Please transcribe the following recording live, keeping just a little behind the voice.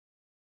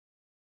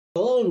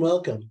Hello and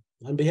welcome.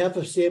 On behalf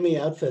of CME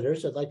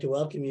Outfitters, I'd like to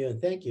welcome you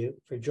and thank you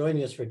for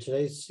joining us for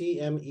today's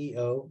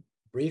CMEO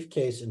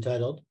briefcase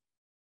entitled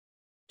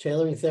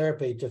Tailoring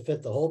Therapy to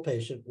Fit the Whole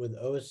Patient with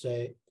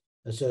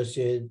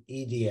OSA-Associated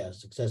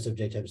EDS, Excessive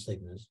Daytime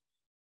Sleepiness.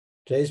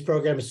 Today's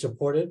program is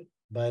supported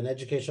by an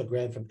educational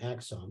grant from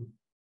Axon.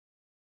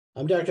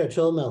 I'm Dr.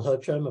 Atul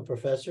Malhotra. I'm a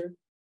professor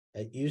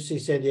at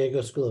UC San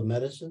Diego School of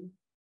Medicine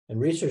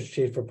and research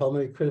chief for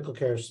pulmonary critical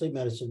care sleep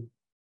medicine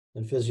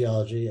and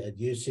physiology at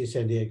UC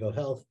San Diego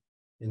Health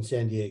in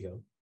San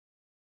Diego.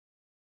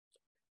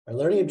 Our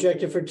learning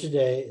objective for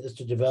today is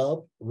to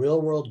develop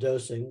real-world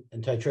dosing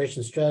and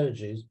titration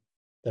strategies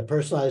that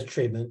personalize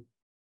treatment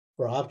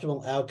for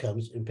optimal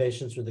outcomes in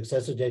patients with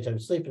excessive daytime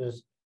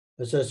sleepiness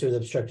associated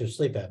with obstructive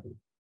sleep apnea.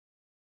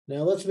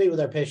 Now let's meet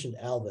with our patient,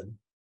 Alvin.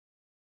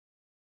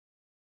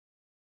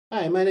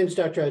 Hi, my name is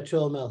Dr.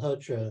 Atul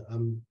Malhotra.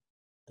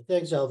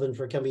 Thanks, Alvin,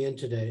 for coming in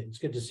today. It's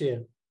good to see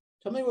you.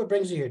 Tell me what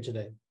brings you here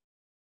today.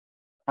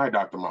 Hi,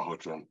 Dr.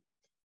 Malhotra.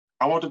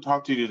 I want to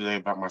talk to you today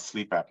about my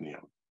sleep apnea.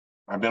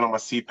 I've been on my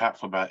CPAP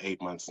for about 8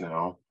 months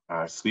now.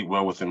 I sleep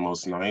well within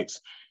most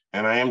nights,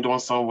 and I am doing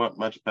somewhat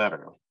much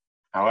better.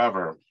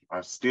 However,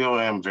 I still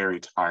am very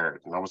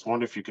tired, and I was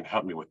wondering if you can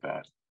help me with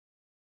that.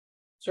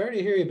 Sorry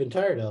to hear you've been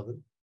tired,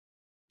 Alvin.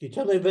 Can you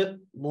tell me a bit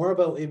more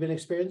about what you've been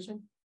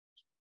experiencing?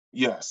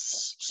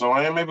 Yes, so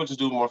I am able to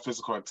do more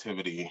physical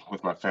activity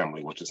with my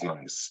family, which is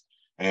nice.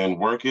 And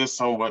work is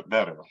somewhat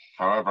better.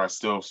 However, I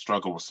still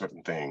struggle with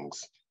certain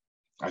things.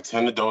 I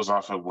tend to doze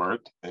off at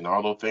work, and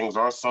although things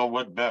are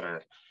somewhat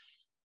better,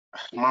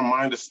 my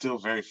mind is still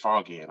very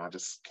foggy, and I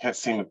just can't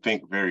seem to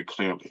think very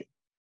clearly.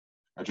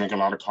 I drink a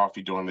lot of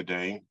coffee during the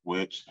day,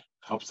 which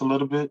helps a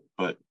little bit,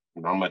 but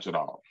not much at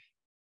all.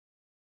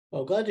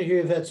 Well, glad to hear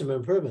you've had some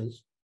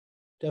improvements.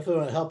 Definitely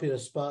want to help you in a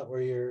spot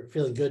where you're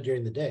feeling good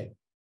during the day.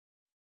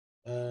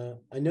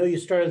 I know you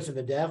started some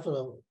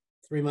modafinil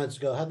 3 months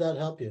ago. How'd that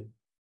help you?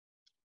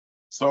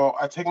 So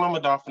I take my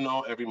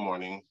modafinil every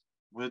morning,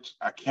 which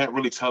I can't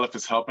really tell if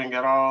it's helping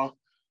at all.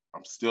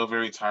 I'm still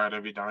very tired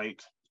every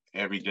night,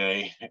 every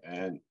day,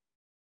 and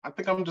I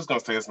think I'm just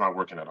gonna say it's not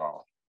working at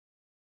all.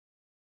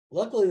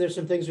 Luckily, there's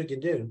some things we can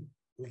do.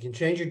 We can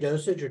change your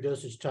dosage or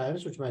dosage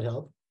times, which might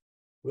help.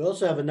 We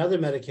also have another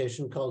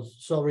medication called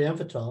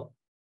solriamfetol,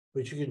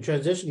 which we can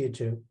transition you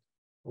to.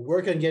 We'll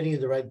work on getting you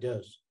the right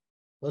dose.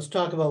 Let's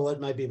talk about what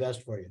might be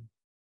best for you.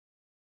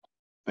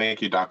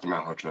 Thank you, Dr.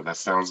 Malhotra. That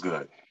sounds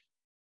good.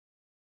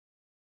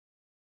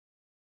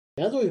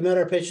 Now that we've met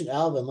our patient,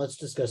 Alvin, let's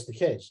discuss the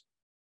case.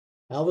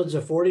 Alvin's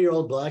a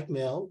 40-year-old Black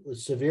male with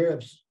severe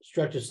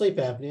obstructive sleep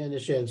apnea,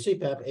 initiated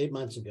CPAP 8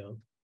 months ago.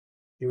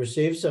 He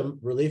received some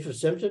relief of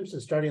symptoms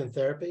and starting on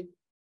therapy,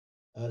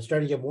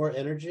 starting to get more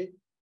energy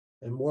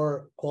and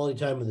more quality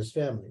time with his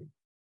family,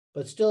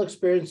 but still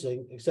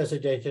experiencing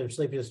excessive daytime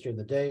sleepiness during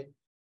the day,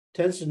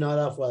 tends to nod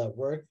off while at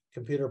work,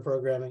 computer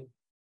programming,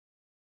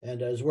 and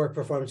his work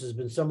performance has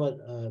been somewhat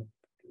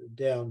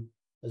down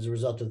as a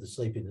result of the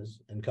sleepiness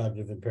and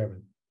cognitive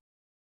impairment.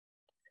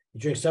 He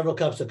drinks several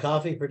cups of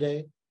coffee per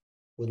day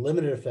with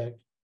limited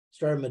effect,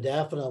 started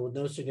modafinil with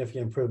no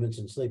significant improvements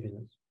in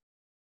sleepiness.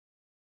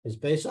 His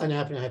baseline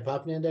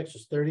apnea-hypopnea index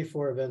was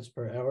 34 events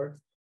per hour.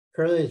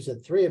 Currently, it's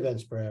at 3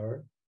 events per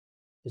hour.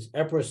 His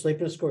Epworth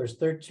sleepiness score is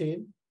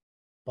 13,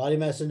 body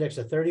mass index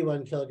of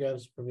 31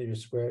 kilograms per meter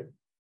squared,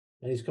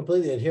 and he's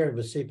completely adherent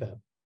with CPAP.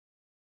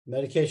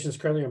 Medications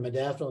currently are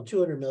modafinil,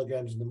 200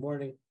 milligrams in the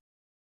morning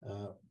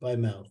by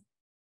mouth.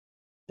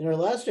 In our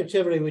last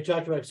activity, we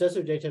talked about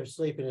excessive daytime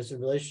sleepiness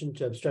in relation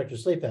to obstructive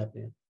sleep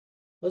apnea.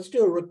 Let's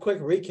do a quick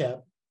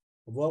recap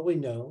of what we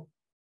know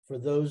for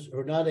those who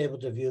are not able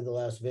to view the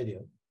last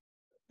video.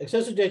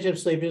 Excessive daytime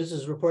sleepiness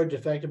is reported to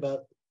affect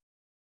about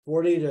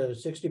 40 to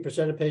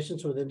 60% of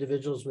patients with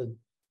individuals with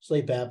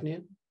sleep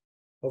apnea.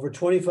 Over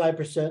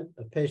 25%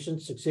 of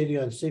patients succeeding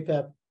on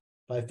CPAP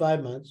by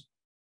 5 months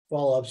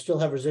follow-up still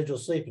have residual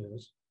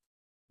sleepiness.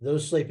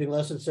 Those sleeping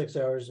less than 6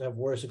 hours have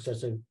worse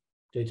excessive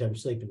daytime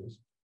sleepiness.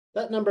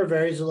 That number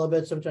varies a little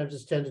bit. Sometimes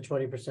it's 10 to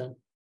 20%.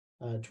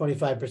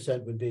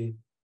 25% would be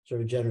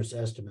sort of a generous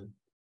estimate.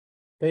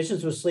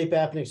 Patients with sleep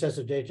apnea,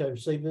 excessive daytime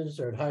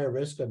sleepiness are at higher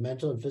risk of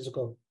mental and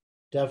physical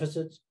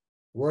deficits,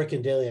 work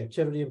and daily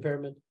activity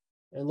impairment,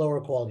 and lower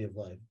quality of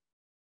life.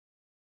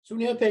 So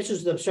when you have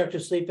patients with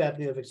obstructive sleep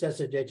apnea of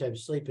excessive daytime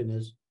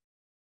sleepiness,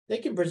 they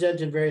can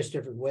present in various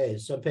different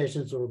ways. Some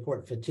patients will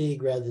report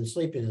fatigue rather than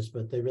sleepiness,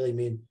 but they really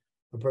mean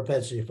a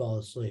propensity to fall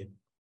asleep.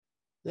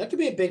 That can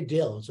be a big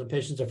deal. Some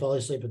patients are falling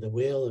asleep at the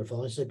wheel, they're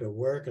falling asleep at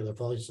work, or they're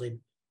falling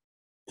asleep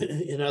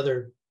in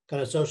other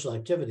kind of social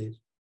activities.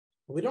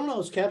 But we don't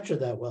always capture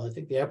that well. I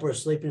think the Epworth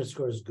sleepiness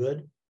score is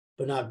good,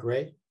 but not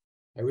great.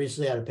 I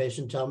recently had a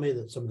patient tell me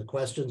that some of the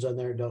questions on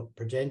there don't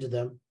pertain to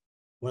them.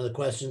 One of the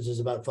questions is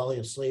about falling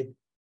asleep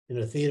in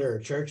a theater or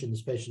church, and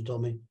this patient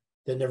told me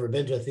they'd never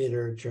been to a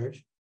theater or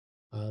church.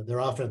 They're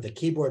often at the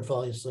keyboard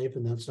falling asleep,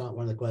 and that's not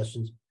one of the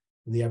questions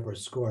in the Epworth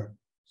score.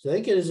 So I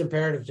think it is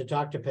imperative to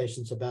talk to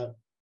patients about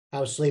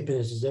how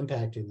sleepiness is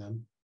impacting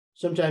them.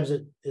 Sometimes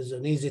it is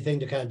an easy thing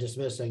to kind of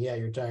dismiss, saying, yeah,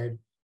 you're tired,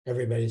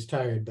 everybody's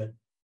tired, but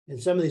in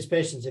some of these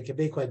patients, it can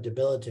be quite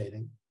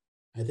debilitating.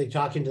 I think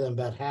talking to them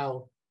about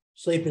how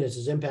sleepiness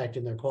is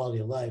impacting their quality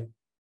of life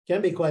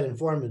can be quite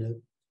informative.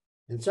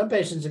 In some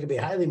patients, it can be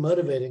highly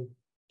motivating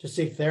to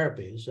seek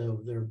therapy.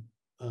 So their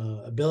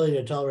ability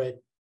to tolerate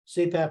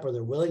CPAP or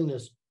their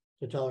willingness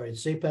to tolerate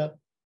CPAP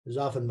is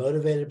often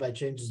motivated by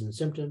changes in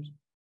symptoms.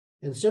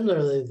 And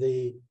similarly,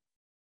 the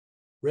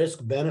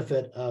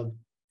risk-benefit of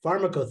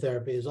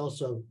pharmacotherapy is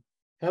also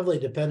heavily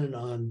dependent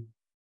on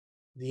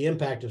the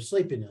impact of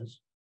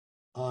sleepiness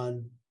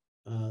on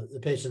the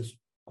patient's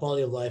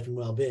quality of life and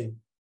well-being.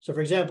 So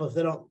for example, if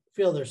they don't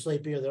feel they're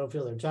sleepy or they don't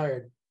feel they're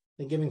tired,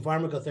 then giving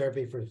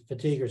pharmacotherapy for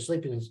fatigue or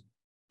sleepiness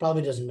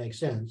probably doesn't make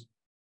sense.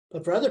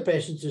 But for other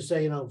patients who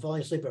say,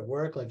 falling asleep at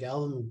work, like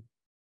Alvin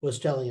was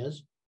telling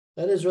us,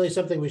 that is really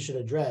something we should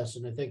address.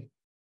 And I think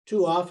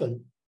too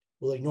often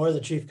we'll ignore the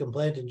chief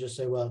complaint and just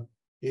say, well,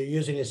 you're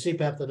using a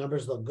CPAP, the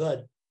numbers look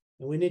good.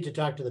 And we need to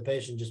talk to the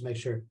patient, just make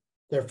sure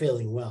they're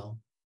feeling well.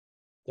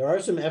 There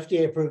are some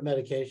FDA-approved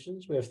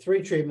medications. We have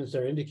 3 treatments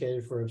that are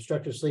indicated for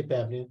obstructive sleep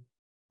apnea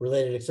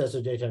related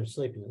excessive daytime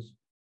sleepiness,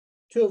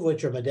 2 of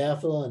which are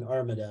modafinil and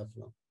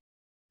armodafinil.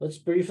 Let's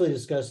briefly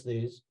discuss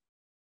these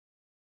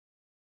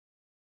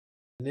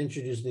and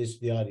introduce these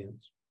to the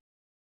audience.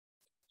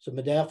 So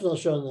modafinil,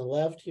 shown on the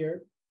left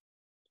here,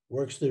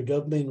 works through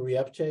dopamine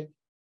reuptake.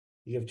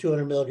 You give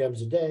 200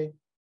 milligrams a day,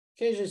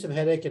 occasionally some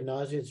headache and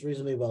nausea. It's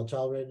reasonably well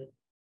tolerated.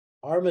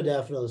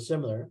 Armodafinil is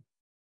similar.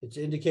 It's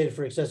indicated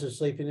for excessive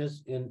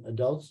sleepiness in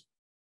adults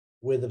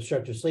with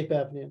obstructive sleep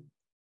apnea.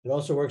 It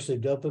also works through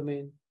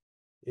dopamine.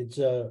 It's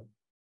a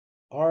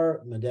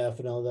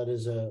R-modafinil, that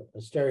is a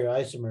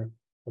stereoisomer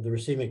of the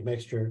racemic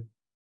mixture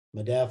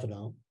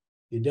modafinil.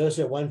 You dose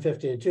it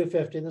 150 and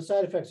 250, and the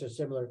side effects are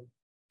similar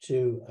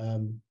to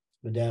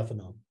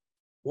modafinil.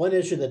 One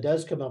issue that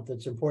does come up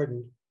that's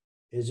important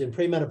is in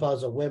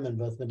premenopausal women,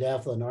 both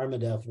modafinil and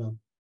armodafinil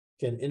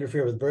can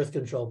interfere with birth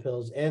control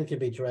pills and can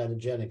be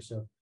teratogenic.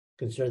 So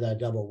consider that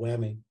double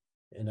whammy.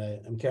 And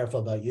I'm careful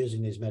about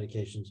using these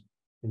medications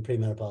in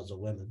premenopausal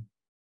women.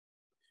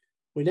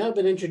 We've now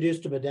been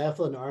introduced to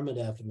modafinil and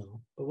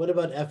armodafinil, but what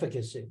about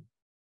efficacy?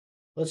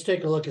 Let's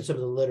take a look at some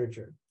of the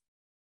literature.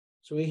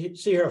 So we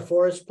see here a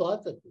forest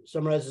plot that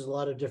summarizes a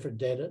lot of different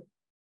data.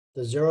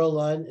 The 0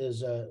 line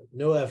is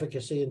no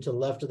efficacy, and to the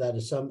left of that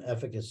is some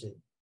efficacy.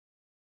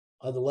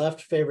 On the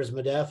left favors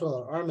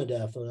modafinil or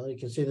armodafinil. You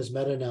can see this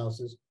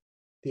meta-analysis.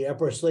 The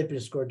Epworth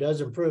Sleepiness Score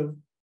does improve,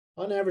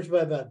 on average by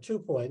about 2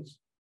 points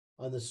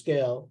on the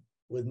scale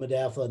with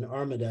modafinil and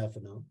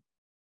armodafinil.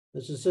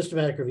 This is a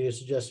systematic review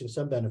suggesting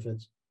some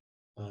benefits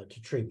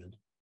to treatment.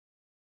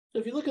 So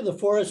if you look at the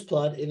forest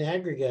plot in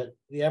aggregate,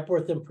 the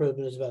Epworth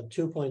improvement is about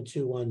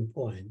 2.21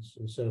 points.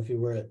 And so if you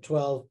were at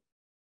 12,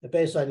 at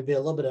baseline, it'd be a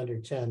little bit under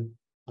 10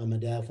 on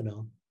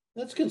modafinil.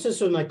 That's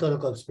consistent with my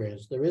clinical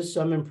experience. There is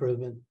some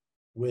improvement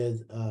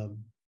with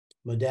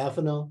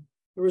modafinil.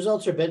 The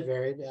results are a bit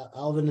varied.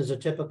 Alvin is a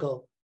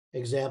typical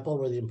example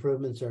where the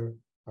improvements are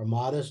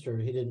modest, or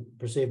he didn't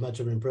perceive much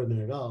of an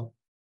improvement at all.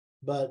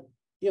 But,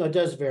 it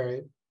does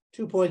vary.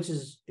 2 points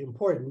is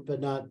important,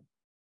 but not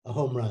a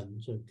home run.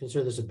 So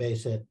consider this a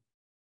base hit.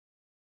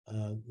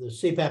 The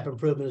CPAP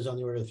improvement is on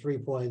the order of 3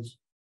 points.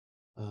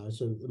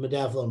 So the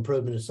modafinil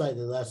improvement is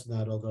slightly less than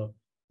that, although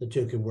the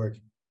two can work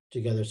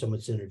together somewhat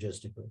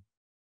synergistically.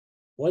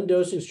 One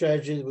dosing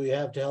strategy that we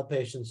have to help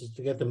patients is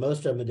to get the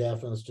most out of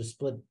modafinil is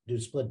to do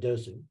split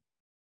dosing.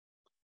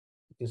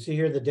 You can see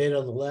here the data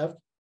on the left,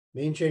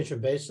 mean change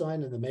from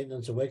baseline in the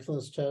maintenance of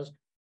wakefulness test,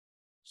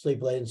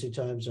 sleep latency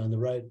times on the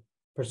right,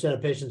 percent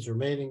of patients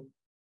remaining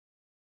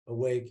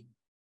awake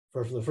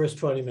for the first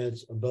 20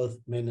 minutes of both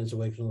maintenance of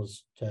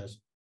wakefulness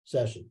test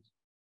sessions.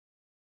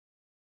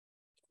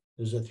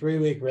 There's a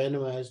 3-week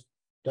randomized,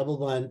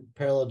 double-blind,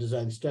 parallel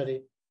design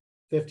study,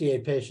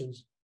 58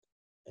 patients,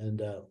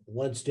 and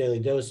once daily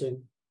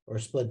dosing or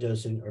split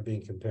dosing are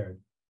being compared.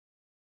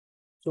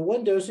 So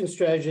one dosing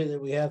strategy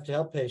that we have to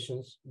help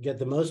patients get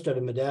the most out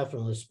of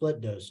modafinil is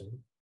split dosing.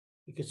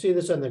 You can see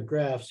this on the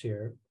graphs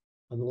here.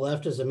 On the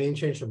left is the mean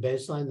change from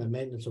baseline, the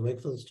maintenance of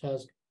wakefulness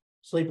test,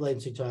 sleep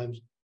latency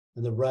times,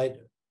 and the right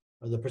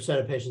are the percent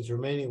of patients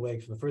remaining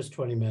awake for the first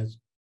 20 minutes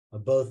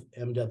of both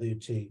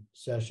MWT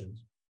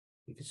sessions.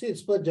 You can see in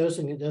split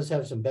dosing, it does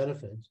have some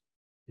benefits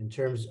in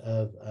terms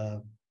of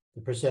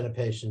the percent of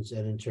patients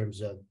and in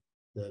terms of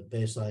the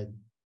baseline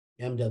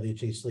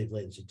MWT sleep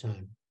latency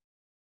time.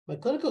 My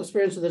clinical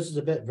experience with this is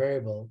a bit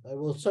variable. I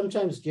will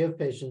sometimes give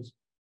patients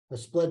a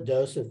split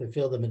dose if they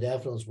feel the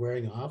modafinil is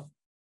wearing off.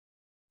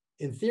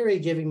 In theory,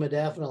 giving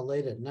modafinil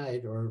late at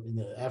night or in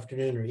the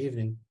afternoon or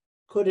evening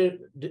could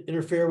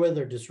interfere with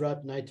or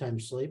disrupt nighttime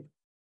sleep.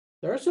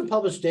 There are some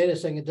published data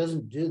saying it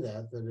doesn't do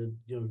that,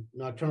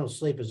 nocturnal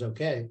sleep is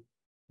okay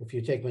if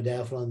you take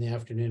modafinil in the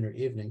afternoon or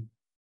evening.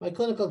 My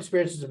clinical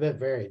experience is a bit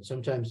varied.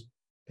 Sometimes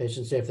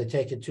patients say if they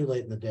take it too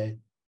late in the day,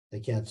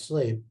 they can't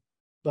sleep.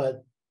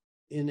 But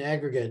in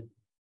aggregate,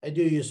 I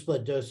do use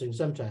split dosing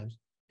sometimes.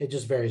 It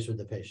just varies with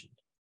the patient.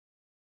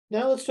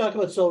 Now let's talk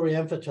about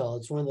solriamfetol.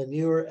 It's one of the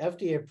newer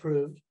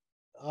FDA-approved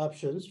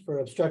options for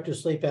obstructive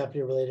sleep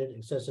apnea-related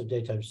excessive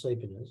daytime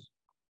sleepiness.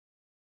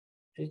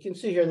 You can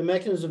see here the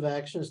mechanism of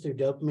action is through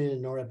dopamine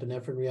and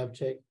norepinephrine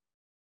reuptake.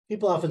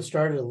 People often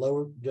start at a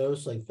lower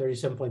dose, like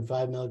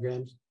 37.5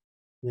 milligrams,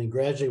 and then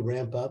gradually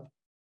ramp up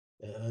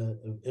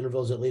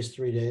intervals at least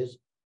 3 days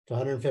to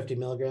 150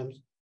 milligrams.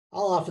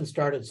 I'll often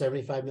start at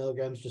 75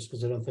 milligrams just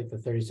because I don't think the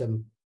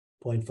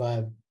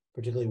 37.5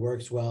 particularly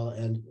works well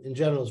and in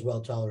general is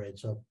well tolerated.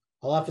 So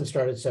I'll often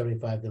start at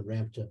 75, then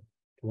ramp to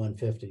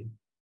 150.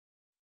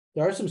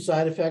 There are some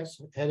side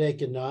effects: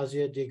 headache and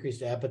nausea,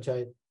 decreased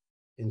appetite,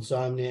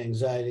 insomnia,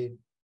 anxiety.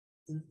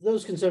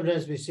 Those can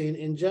sometimes be seen.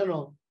 In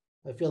general,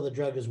 I feel the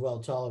drug is well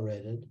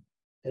tolerated.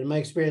 And in my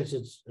experience,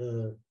 its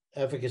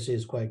efficacy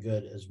is quite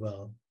good as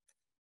well.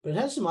 But it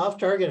has some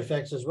off-target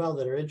effects as well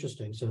that are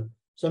interesting. So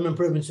some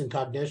improvements in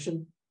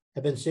cognition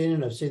have been seen,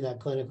 and I've seen that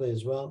clinically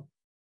as well.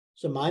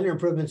 Some minor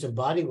improvements in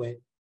body weight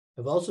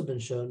have also been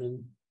shown,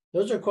 and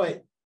those are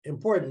quite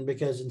important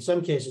because in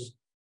some cases,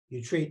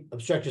 you treat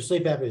obstructive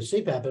sleep apnea with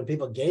CPAP and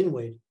people gain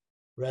weight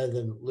rather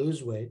than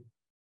lose weight.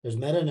 There's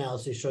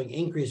meta-analysis showing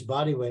increased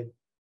body weight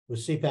with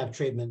CPAP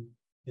treatment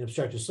in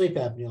obstructive sleep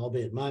apnea,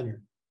 albeit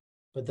minor.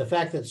 But the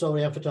fact that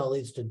solriamfetol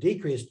leads to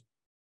decreased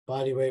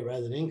body weight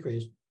rather than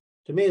increased,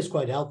 to me, is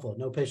quite helpful.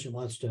 No patient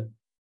wants to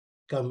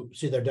come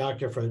see their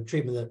doctor for a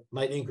treatment that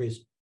might increase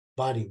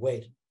body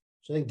weight.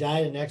 So I think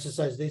diet and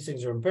exercise, these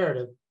things are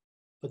imperative,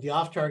 but the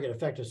off-target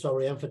effect of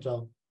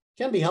solriamfetol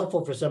can be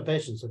helpful for some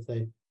patients if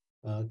they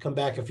come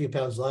back a few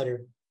pounds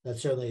lighter. That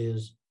certainly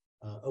is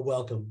a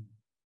welcome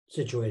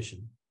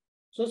situation.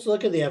 So let's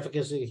look at the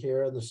efficacy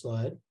here on the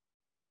slide.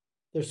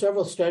 There's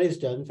several studies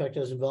done. In fact, I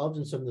was involved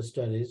in some of the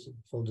studies,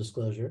 full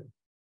disclosure.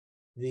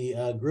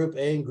 The group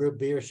A and group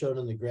B are shown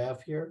on the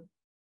graph here.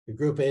 The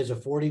group A is a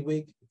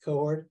 40-week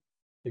cohort.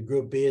 The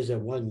group B is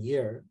at 1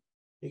 year.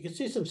 You can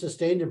see some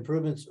sustained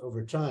improvements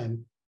over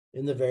time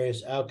in the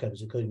various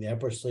outcomes, including the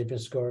Epworth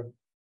Sleepiness Score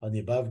on the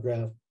above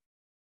graph.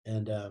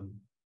 And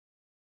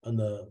on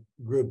the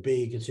group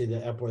B, you can see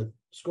the Epworth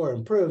score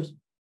improves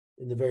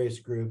in the various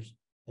groups,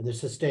 and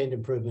there's sustained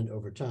improvement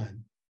over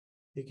time.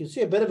 You can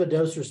see a bit of a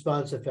dose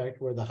response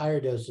effect where the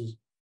higher doses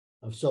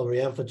of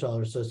solriamfetol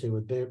are associated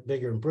with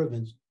bigger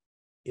improvements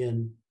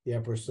in the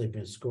Epworth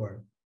Sleepiness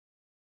Score.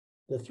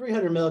 The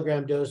 300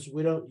 milligram dose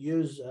we don't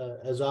use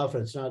as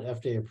often. It's not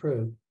FDA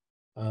approved,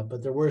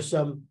 but there were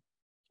some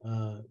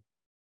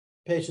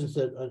patients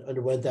that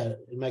underwent that.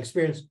 In my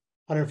experience,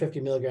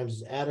 150 milligrams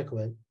is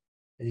adequate.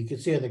 And you can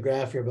see on the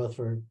graph here, both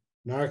for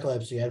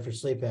narcolepsy and for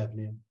sleep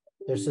apnea,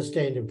 there's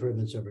sustained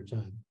improvements over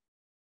time.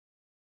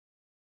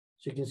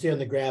 So you can see on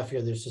the graph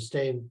here, there's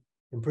sustained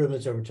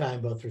improvements over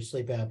time, both for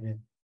sleep apnea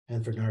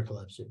and for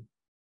narcolepsy.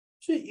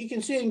 So you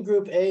can see in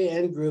group A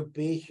and group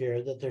B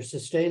here that there's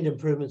sustained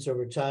improvements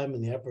over time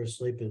in the Epworth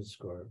Sleepiness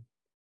Score.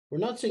 We're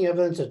not seeing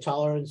evidence of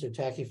tolerance or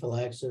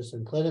tachyphylaxis,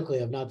 and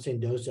clinically, I've not seen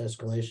dose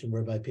escalation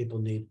whereby people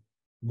need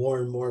more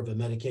and more of a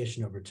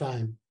medication over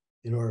time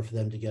in order for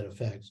them to get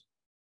effects.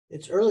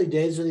 It's early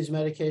days of these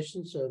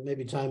medications, so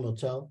maybe time will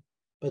tell.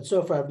 But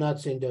so far, I've not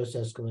seen dose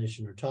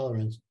escalation or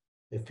tolerance.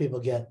 If people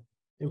get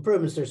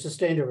improvements, they're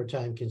sustained over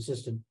time,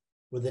 consistent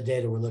with the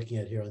data we're looking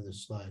at here on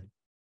this slide.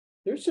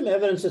 There's some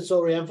evidence that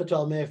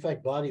solriamfetol may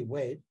affect body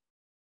weight,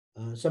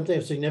 something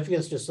of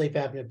significance to sleep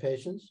apnea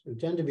patients who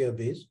tend to be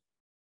obese.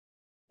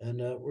 And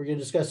we're going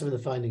to discuss some of the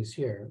findings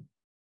here.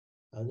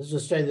 This is a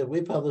study that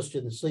we published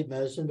in the Sleep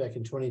Medicine back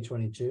in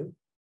 2022.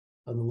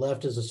 On the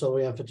left is a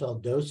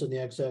solriamfetol dose on the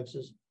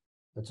x-axis.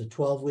 That's a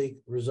 12-week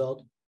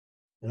result.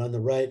 And on the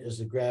right is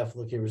the graph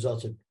looking at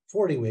results at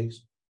 40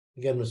 weeks,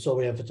 again with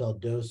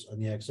solriamfetol dose on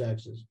the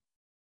x-axis.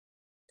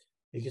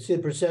 You can see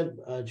the percent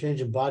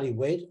change in body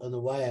weight on the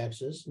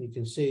y-axis. And you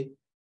can see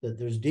that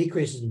there's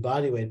decreases in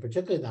body weight,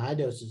 particularly in the high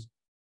doses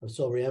of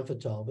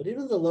solriamfetol. But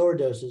even the lower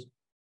doses,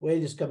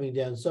 weight is coming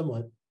down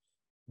somewhat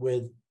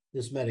with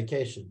this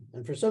medication.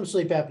 And for some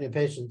sleep apnea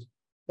patients,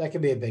 that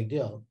can be a big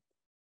deal.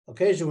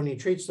 Occasionally, when you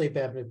treat sleep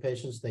apnea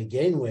patients, they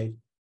gain weight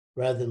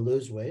rather than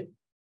lose weight.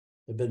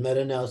 There have been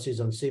meta-analyses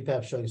on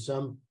CPAP showing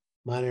some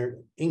minor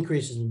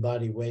increases in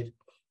body weight.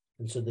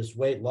 And so this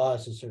weight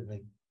loss is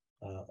certainly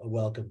a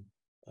welcome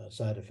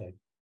side effect.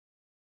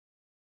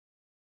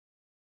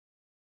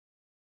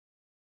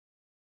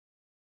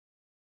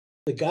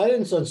 The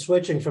guidance on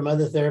switching from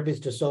other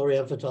therapies to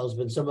solriamfetol has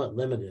been somewhat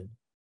limited.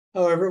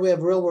 However, we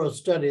have a real-world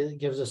study that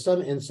gives us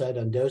some insight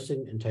on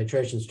dosing and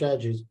titration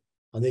strategies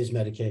on these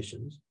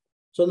medications.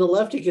 So on the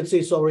left, you can see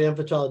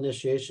solriamfetol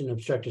initiation in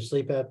obstructive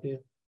sleep apnea.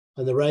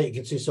 On the right, you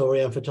can see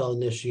solriamfetol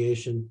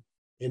initiation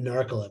in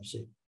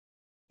narcolepsy.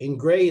 In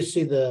gray, you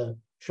see the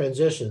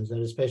transitions, that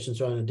is,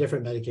 patients are on a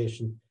different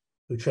medication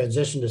who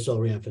transition to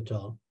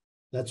solriamfetol.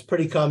 That's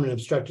pretty common in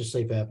obstructive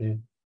sleep apnea,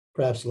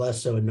 perhaps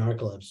less so in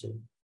narcolepsy.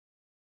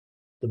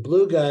 The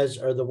blue guys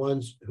are the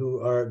ones who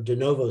are de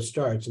novo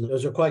starts, and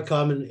those are quite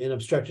common in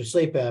obstructive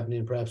sleep apnea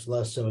and perhaps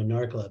less so in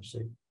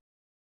narcolepsy.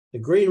 The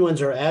green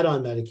ones are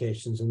add-on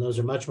medications, and those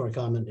are much more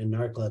common in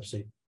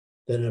narcolepsy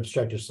than in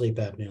obstructive sleep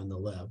apnea on the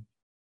left.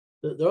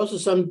 There are also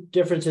some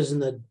differences in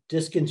the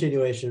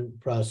discontinuation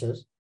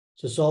process.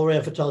 So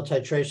solriamfetol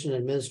titration and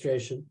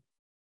administration,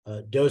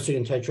 dosing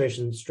and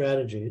titration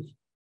strategies.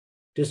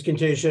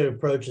 Discontinuation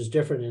approach is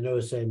different in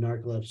OSA and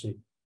narcolepsy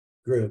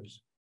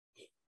groups.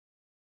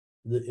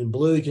 In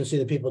blue, you can see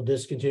that people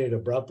discontinued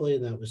abruptly,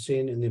 and that was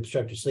seen in the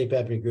obstructive sleep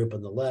apnea group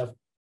on the left,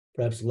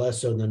 perhaps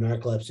less so in the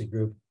narcolepsy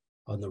group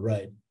on the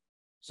right.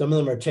 Some of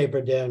them are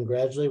tapered down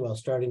gradually while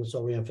starting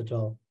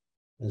solriamfetol,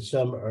 and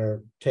some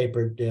are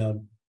tapered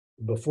down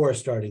before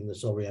starting the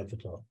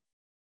solriamfetol.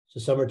 So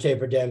some are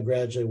tapered down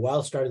gradually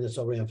while starting the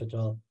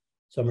solriamfetol.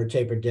 Some are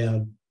tapered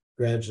down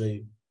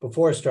gradually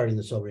before starting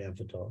the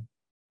solriamfetol.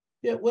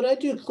 Yeah, what I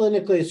do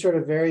clinically sort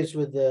of varies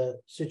with the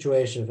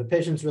situation. If a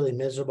patient's really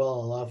miserable,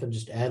 I'll often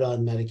just add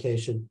on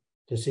medication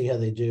to see how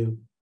they do.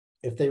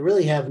 If they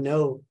really have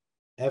no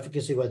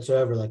efficacy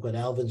whatsoever, like what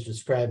Alvin's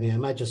describing, I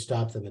might just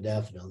stop them at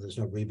modafinil. There's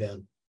no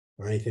rebound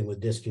or anything with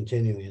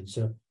discontinuing it.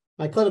 So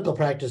my clinical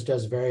practice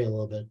does vary a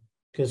little bit,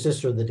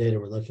 consistent with the data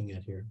we're looking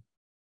at here.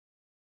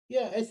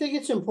 Yeah, I think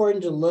it's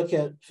important to look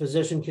at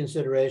physician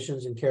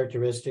considerations and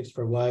characteristics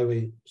for why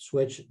we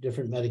switch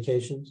different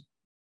medications.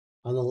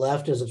 On the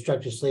left is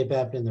obstructive sleep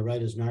apnea, and the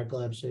right is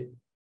narcolepsy.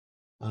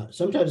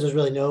 Sometimes there's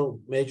really no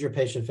major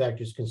patient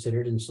factors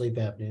considered in sleep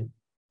apnea.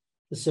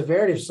 The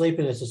severity of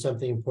sleepiness is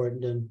something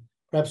important, and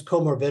perhaps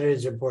comorbidity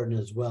is important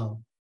as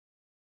well.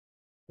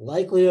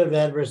 Likelihood of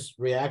adverse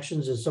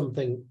reactions is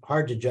something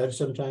hard to judge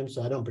sometimes,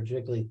 so I don't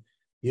particularly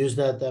use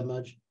that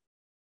much.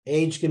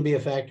 Age can be a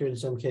factor in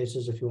some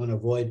cases if you want to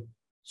avoid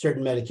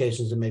certain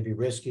medications that may be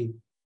risky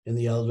in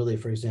the elderly,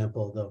 for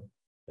example, though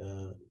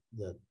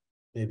that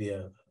may be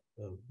a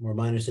more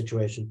minor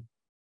situation.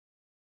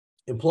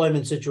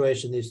 Employment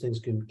situation, these things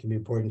can be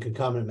important.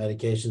 Concomitant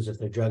medications if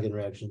they're drug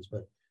interactions,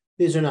 but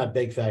these are not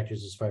big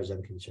factors as far as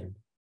I'm concerned.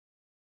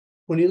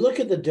 When you look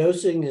at the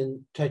dosing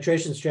and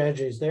titration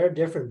strategies, they are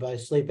different by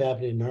sleep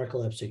apnea and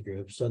narcolepsy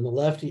groups. So on the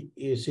left,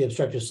 you see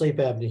obstructive sleep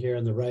apnea here.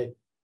 On the right,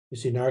 you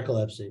see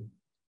narcolepsy.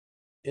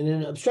 And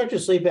in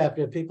obstructive sleep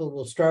apnea, people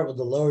will start with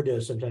the lower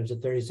dose, sometimes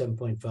at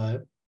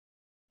 37.5,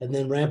 and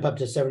then ramp up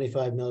to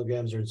 75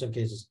 milligrams, or in some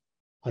cases,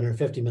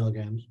 150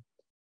 milligrams.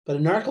 But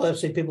in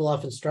narcolepsy, people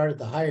often start at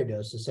the higher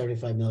dose, the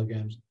 75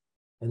 milligrams,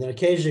 and then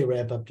occasionally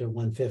ramp up to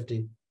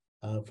 150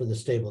 for the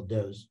stable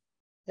dose.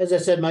 As I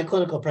said, my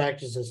clinical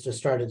practice is to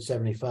start at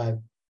 75.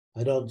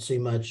 I don't see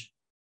much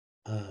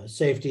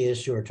safety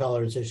issue or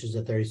tolerance issues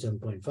at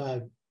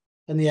 37.5,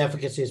 and the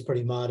efficacy is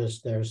pretty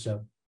modest there,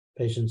 so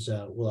patients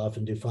will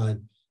often do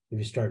fine if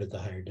you start at the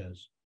higher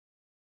dose.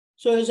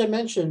 So as I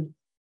mentioned,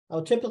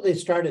 I'll typically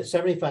start at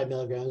 75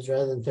 milligrams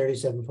rather than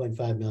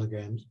 37.5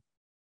 milligrams.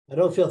 I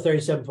don't feel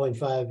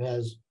 37.5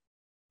 has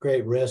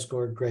great risk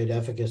or great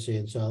efficacy,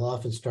 and so I'll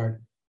often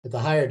start at the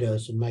higher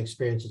dose. In my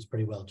experience, it's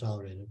pretty well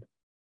tolerated.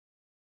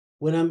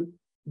 When I'm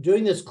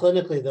doing this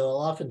clinically, though,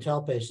 I'll often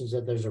tell patients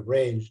that there's a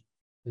range,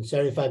 and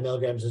 75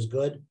 milligrams is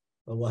good,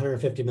 but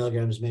 150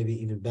 milligrams may be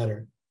even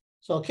better.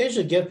 So I'll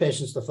occasionally give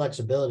patients the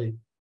flexibility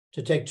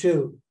to take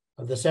 2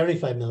 of the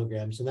 75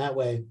 milligrams, and that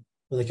way,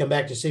 when they come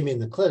back to see me in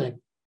the clinic,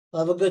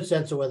 I'll have a good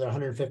sense of whether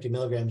 150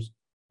 milligrams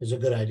is a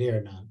good idea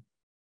or not.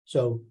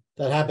 So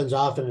that happens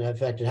often. And in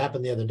fact, it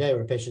happened the other day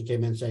where a patient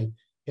came in saying,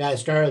 yeah, I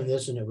started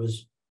this and it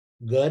was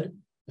good.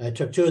 And I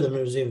took 2 of them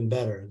and it was even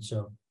better. And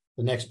so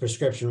the next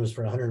prescription was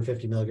for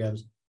 150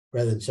 milligrams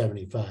rather than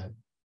 75.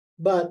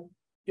 But,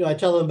 I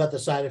tell them about the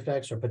side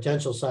effects or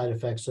potential side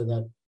effects so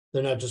that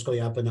they're not just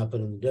going up and up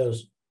in the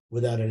dose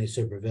without any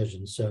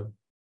supervision. So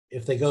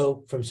if they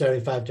go from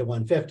 75 to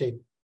 150,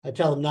 I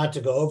tell them not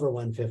to go over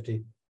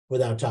 150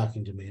 without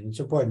talking to me. And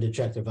it's important to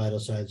check their vital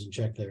signs and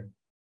check their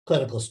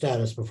clinical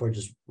status before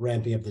just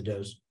ramping up the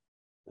dose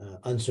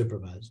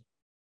unsupervised.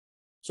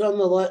 So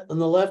on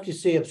the left, you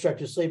see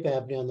obstructive sleep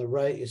apnea. On the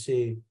right, you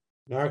see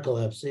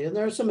narcolepsy. And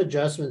there are some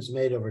adjustments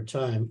made over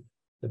time.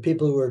 The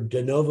people who are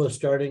de novo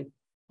starting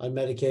on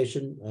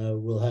medication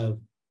will have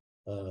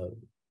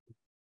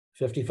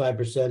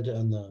 55%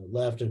 on the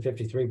left and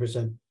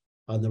 53%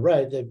 on the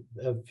right. They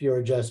have fewer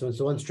adjustments.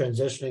 The ones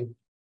transitioning,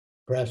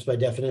 perhaps by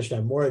definition,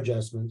 have more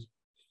adjustments.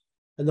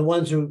 And the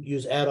ones who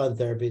use add-on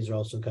therapies are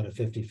also kind of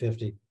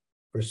 50-50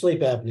 for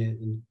sleep apnea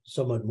and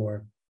somewhat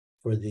more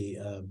for the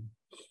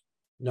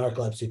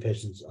narcolepsy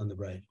patients on the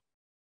right.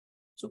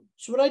 So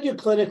what I do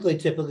clinically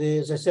typically,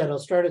 as I said, I'll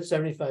start at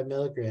 75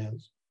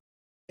 milligrams.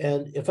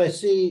 And if I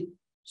see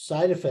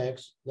side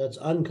effects, that's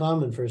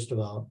uncommon, first of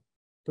all.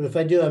 But if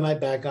I do, I might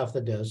back off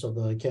the dose,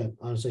 although I can't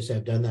honestly say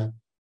I've done that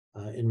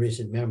in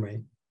recent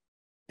memory.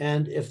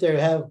 And if they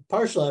have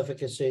partial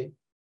efficacy,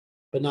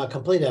 but not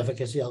complete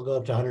efficacy, I'll go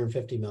up to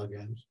 150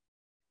 milligrams.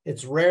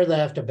 It's rare that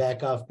I have to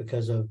back off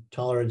because of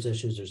tolerance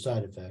issues or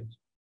side effects.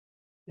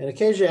 And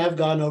occasionally I've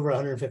gone over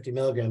 150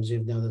 milligrams,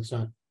 even though that's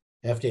not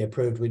FDA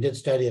approved. We did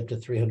study up to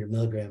 300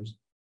 milligrams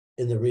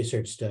in the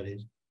research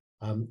studies.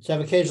 So I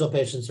have occasional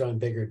patients that are on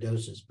bigger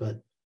doses,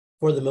 but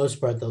for the most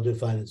part, they'll do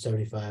fine at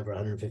 75 or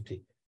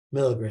 150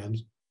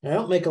 milligrams. And I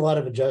don't make a lot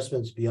of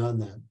adjustments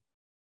beyond that.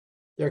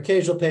 There are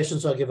occasional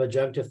patients I'll give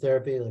adjunctive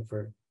therapy, like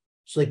for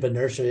sleep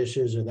inertia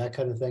issues or that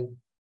kind of thing.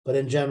 But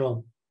in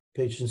general,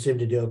 patients seem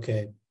to do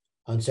okay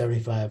on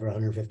 75 or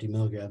 150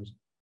 milligrams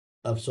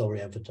of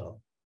solriamfetol.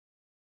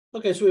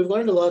 Okay, so we've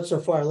learned a lot so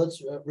far.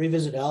 Let's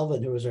revisit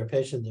Alvin, who was our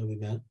patient that we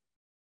met.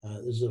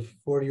 This is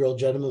a 40-year-old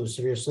gentleman with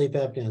severe sleep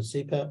apnea and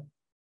CPAP.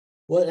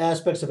 What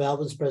aspects of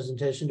Alvin's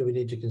presentation do we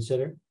need to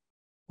consider?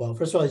 Well,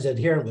 first of all, he's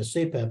adherent with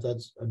CPAP.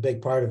 That's a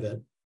big part of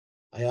it.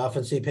 I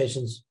often see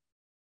patients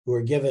who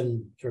are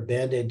given sort of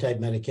Band-Aid type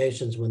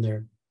medications when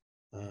their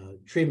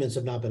treatments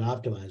have not been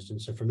optimized.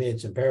 And so for me,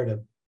 it's imperative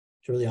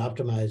to really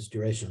optimize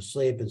duration of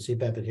sleep and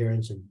CPAP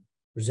adherence and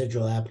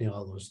residual apnea,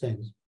 all those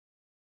things.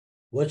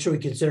 What should we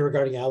consider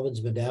regarding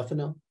Alvin's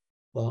modafinil?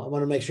 Well, I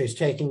want to make sure he's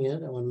taking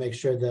it. I want to make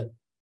sure that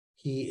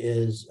he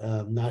is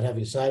not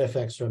having side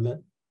effects from it.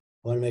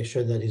 I want to make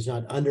sure that he's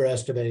not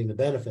underestimating the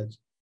benefits.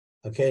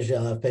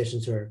 Occasionally, I'll have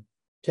patients who are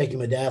taking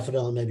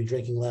modafinil and maybe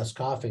drinking less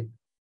coffee,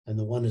 and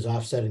the one is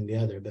offsetting the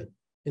other. But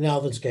in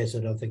Alvin's case, I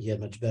don't think he had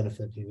much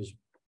benefit. He was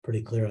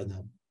pretty clear on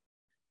that.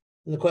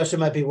 And the question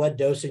might be, what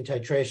dosing,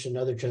 titration,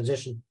 other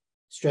transition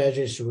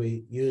strategies should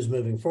we use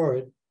moving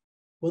forward?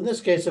 Well, in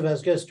this case, if I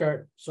was going to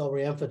start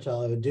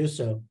solriamfetol, I would do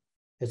so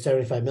at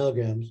 75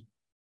 milligrams.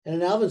 And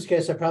in Alvin's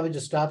case, I probably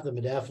just stopped the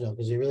modafinil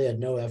because he really had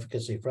no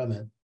efficacy from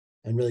it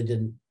and really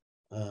didn't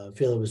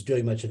feel it was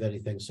doing much of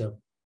anything. So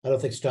I don't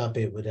think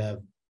stopping it would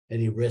have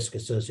any risk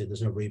associated.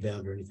 There's no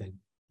rebound or anything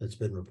that's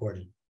been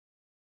reported.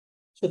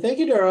 So thank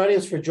you to our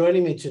audience for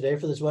joining me today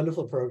for this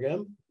wonderful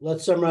program.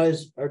 Let's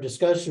summarize our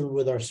discussion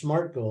with our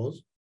SMART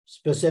goals: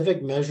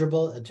 specific,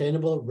 measurable,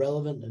 attainable,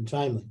 relevant, and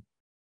timely.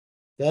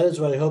 That is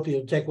what I hope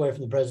you take away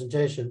from the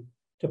presentation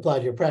to apply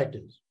to your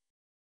practice.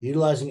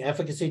 Utilizing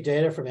efficacy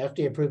data from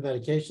FDA-approved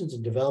medications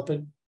and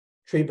developing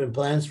treatment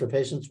plans for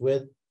patients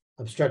with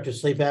obstructive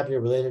sleep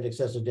apnea-related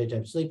excessive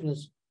daytime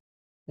sleepiness,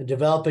 and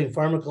developing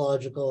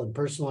pharmacological and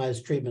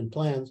personalized treatment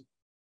plans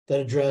that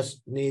address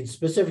needs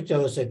specific to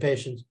OSA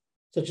patients,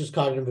 such as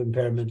cognitive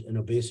impairment and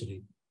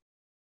obesity.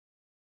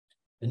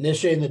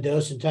 Initiating the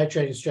dose and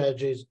titrating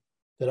strategies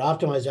that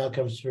optimize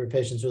outcomes for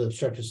patients with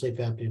obstructive sleep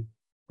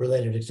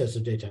apnea-related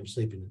excessive daytime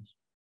sleepiness.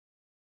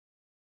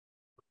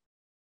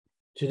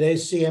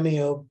 Today's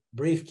CMEO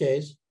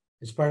briefcase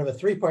is part of a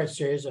three-part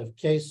series of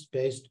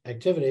case-based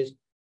activities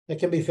that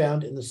can be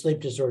found in the Sleep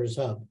Disorders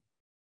Hub.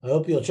 I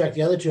hope you'll check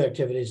the other two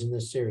activities in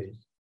this series.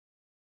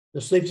 The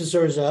Sleep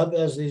Disorders Hub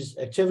has these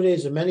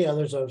activities and many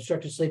others on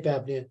obstructive sleep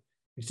apnea,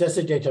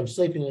 excessive daytime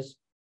sleepiness,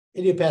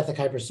 idiopathic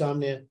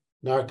hypersomnia,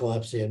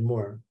 narcolepsy, and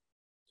more.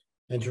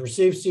 And to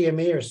receive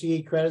CME or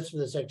CE credits for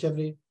this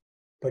activity,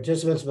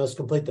 participants must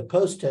complete the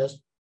post-test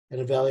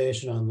and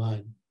evaluation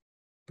online.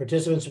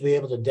 Participants will be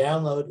able to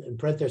download and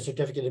print their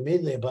certificate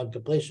immediately upon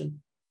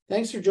completion.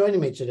 Thanks for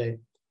joining me today.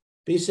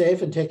 Be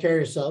safe and take care of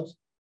yourselves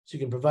so you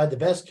can provide the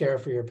best care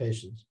for your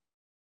patients.